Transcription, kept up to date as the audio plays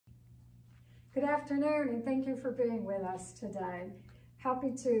Good afternoon, and thank you for being with us today.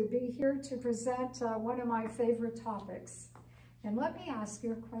 Happy to be here to present one of my favorite topics. And let me ask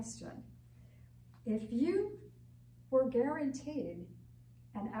you a question. If you were guaranteed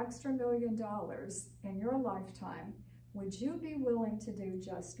an extra $1 million in your lifetime, would you be willing to do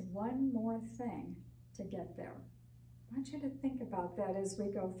just one more thing to get there? I want you to think about that as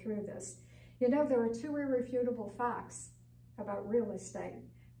we go through this. You know, there are two irrefutable facts about real estate.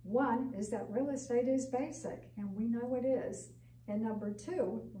 One is that real estate is basic, and we know it is. And number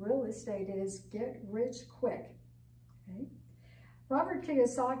two, real estate is get rich quick. Okay? Robert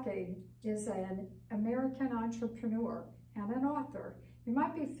Kiyosaki is an American entrepreneur and an author. You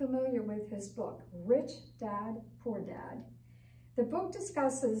might be familiar with his book, Rich Dad, Poor Dad. The book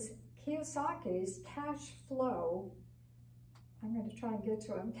discusses Kiyosaki's cash flow, I'm going to try and get to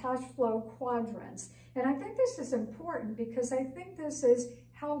them, cash flow quadrants. And I think this is important because I think this is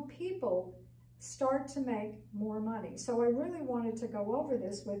how people start to make more money. So I really wanted to go over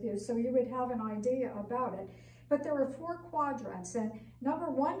this with you so you would have an idea about it. But there are 4 quadrants, and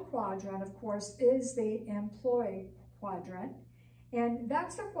number 1 quadrant, of course, is the employee quadrant. And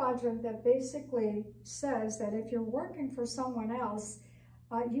that's a quadrant that basically says that if you're working for someone else,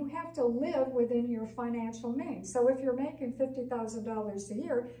 you have to live within your financial means. So if you're making $50,000 a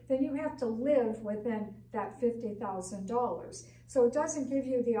year, then you have to live within that $50,000. So it doesn't give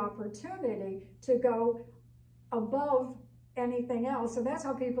you the opportunity to go above anything else. So that's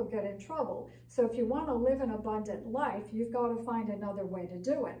how people get in trouble. So if you want to live an abundant life, you've got to find another way to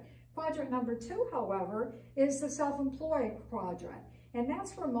do it. Quadrant number 2, however, is the self-employed quadrant. And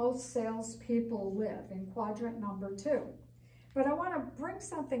that's where most salespeople live, in quadrant number 2. But I want to bring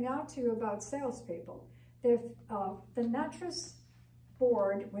something out to you about salespeople. The Netris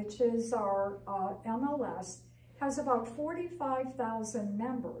board, which is our MLS, has about 45,000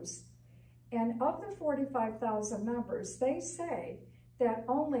 members. And of the 45,000 members, they say that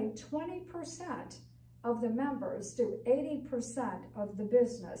only 20% of the members do 80% of the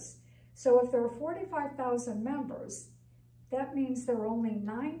business. So if there are 45,000 members, that means there are only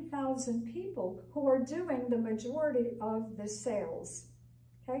 9,000 people who are doing the majority of the sales,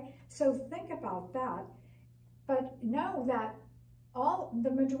 okay? So think about that, but know that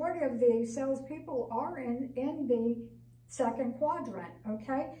the majority of the salespeople are in the second quadrant,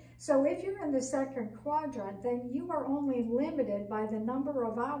 okay? So if you're in the second quadrant, then you are only limited by the number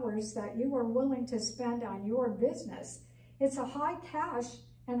of hours that you are willing to spend on your business. It's a high cash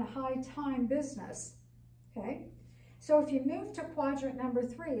and a high time business, okay? So if you move to quadrant number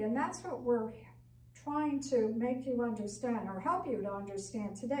 3, and that's what we're trying to make you understand or help you to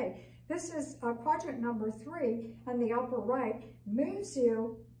understand today. This is quadrant number 3 on the upper right, moves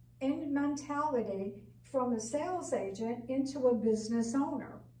you in mentality from a sales agent into a business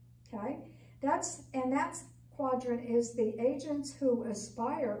owner, okay? That quadrant is the agents who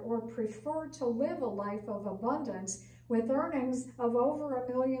aspire or prefer to live a life of abundance with earnings of over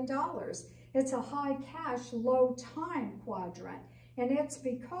 $1 million. It's a high cash, low time quadrant. And it's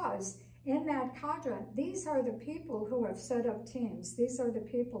because in that quadrant, these are the people who have set up teams. These are the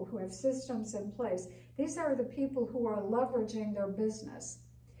people who have systems in place. These are the people who are leveraging their business.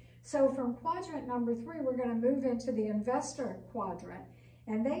 So from quadrant number 3, we're going to move into the investor quadrant.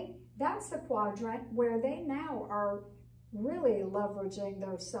 And that's the quadrant where they now are really leveraging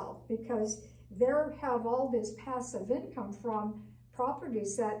their self because they have all this passive income from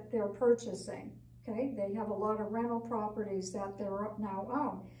properties that they're purchasing, okay? They have a lot of rental properties that they're now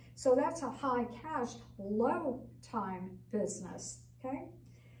own. So that's a high cash, low time business, okay?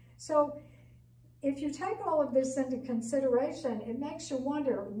 So if you take all of this into consideration, it makes you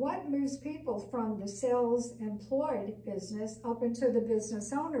wonder what moves people from the sales employed business up into the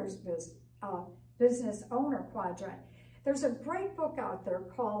business owner quadrant. There's a great book out there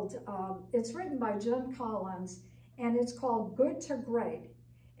called, it's written by Jim Collins, and it's called Good to Great.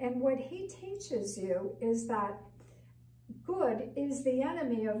 And what he teaches you is that good is the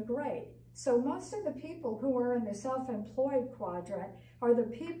enemy of great. So most of the people who are in the self-employed quadrant are the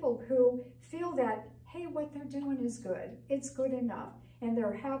people who feel that, hey, what they're doing is good. It's good enough. And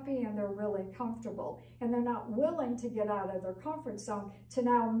they're happy and they're really comfortable. And they're not willing to get out of their comfort zone to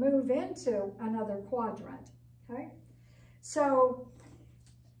now move into another quadrant, okay? So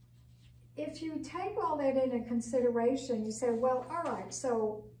if you take all that into consideration, you say, well, all right,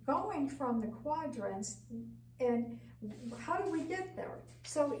 so going from the quadrants, and how do we get there?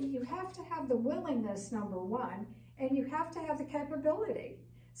 So you have to have the willingness, number 1, and you have to have the capability.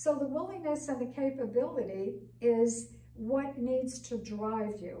 So the willingness and the capability is what needs to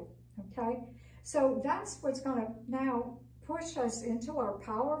drive you, okay? So that's what's going to now push us into our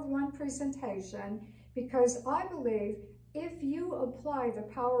Power of One presentation, because I believe if you apply the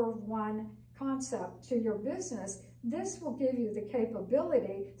Power of One concept to your business, this will give you the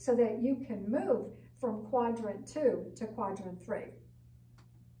capability so that you can move from quadrant 2 to quadrant 3.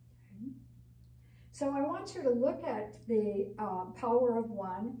 So I want you to look at the Power of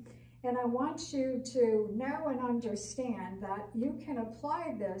One, and I want you to know and understand that you can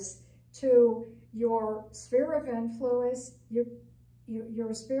apply this to your sphere of influence.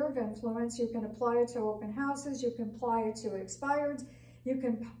 Your sphere of influence, you can apply it to open houses, you can apply it to expireds, you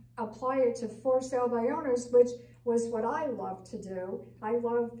can apply it to for sale by owners, which was what I loved to do. I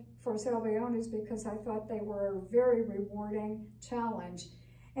loved for sale by owners because I thought they were a very rewarding challenge.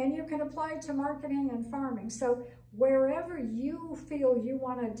 And you can apply it to marketing and farming. So wherever you feel you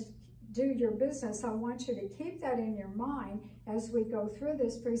want to do your business, I want you to keep that in your mind as we go through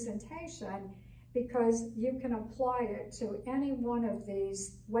this presentation, because you can apply it to any one of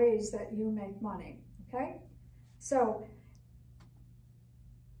these ways that you make money, okay? So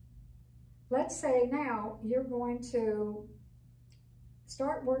let's say now you're going to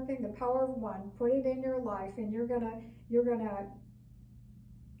start working the Power of One, put it in your life, and you're gonna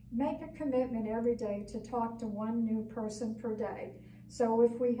make a commitment every day to talk to one new person per day. So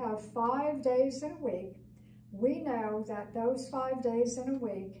if we have 5 days in a week, we know that those 5 days in a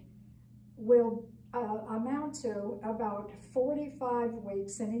week will amount to about 45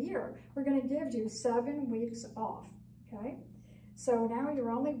 weeks in a year. We're going to give you 7 weeks off, okay? So now you're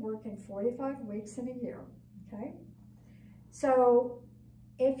only working 45 weeks in a year, okay? So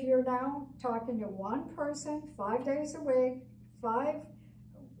if you're now talking to one person 5 days a week, five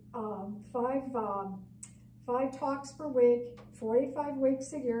talks per week, 45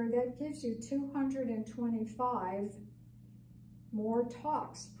 weeks a year, that gives you 225 more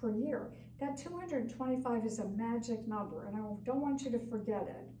talks per year. That 225 is a magic number, and I don't want you to forget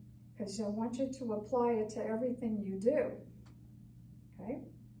it, because I want you to apply it to everything you do, okay?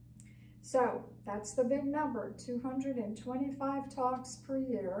 So that's the big number, 225 talks per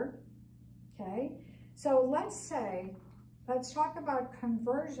year, okay? So let's talk about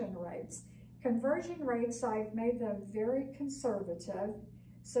conversion rates. Conversion rates, I've made them very conservative.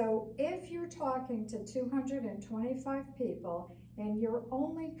 So if you're talking to 225 people and you're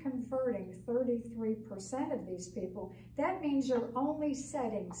only converting 33% of these people, that means you're only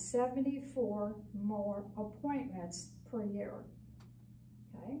setting 74 more appointments per year,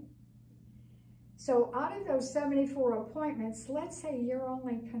 okay? So out of those 74 appointments, let's say you're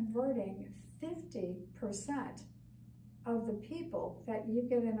only converting 50% of the people that you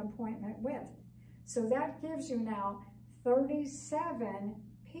get an appointment with. So that gives you now 37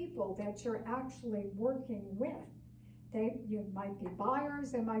 people that you're actually working with. You might be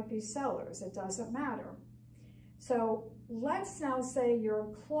buyers, they might be sellers, it doesn't matter. So let's now say your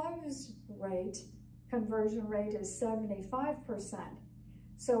close rate, conversion rate is 75%.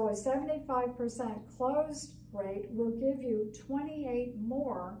 So a 75% closed rate will give you 28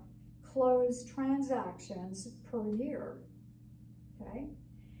 more closed transactions per year, okay?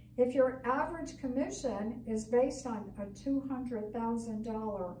 If your average commission is based on a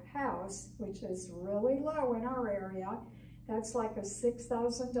 $200,000 house, which is really low in our area, that's like a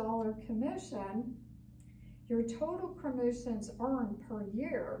 $6,000 commission, your total commissions earned per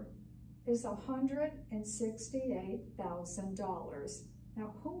year is $168,000.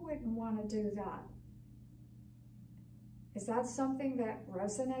 Now, who wouldn't want to do that? Is that something that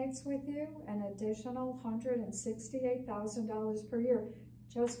resonates with you? An additional $168,000 per year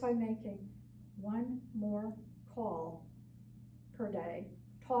just by making one more call per day,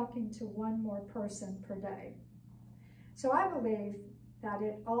 talking to one more person per day. So I believe that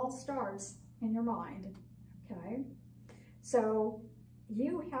it all starts in your mind, okay? So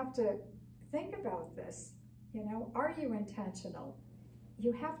you have to think about this. You know, are you intentional?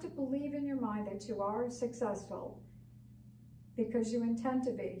 You have to believe in your mind that you are successful, because you intend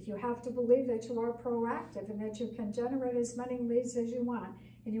to be. You have to believe that you are proactive and that you can generate as many leads as you want.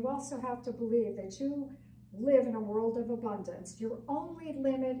 And you also have to believe that you live in a world of abundance. Your only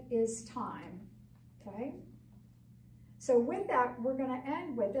limit is time, okay? So with that, we're gonna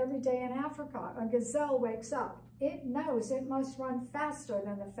end with every day in Africa, a gazelle wakes up. It knows it must run faster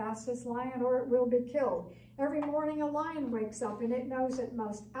than the fastest lion or it will be killed. Every morning a lion wakes up and it knows it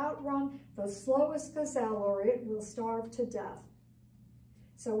must outrun the slowest gazelle or it will starve to death.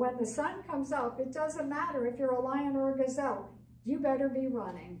 So when the sun comes up, it doesn't matter if you're a lion or a gazelle, you better be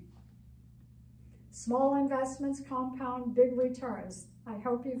running. Small investments compound big returns. I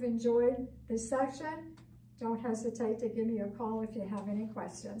hope you've enjoyed this session. Don't hesitate to give me a call if you have any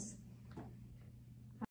questions.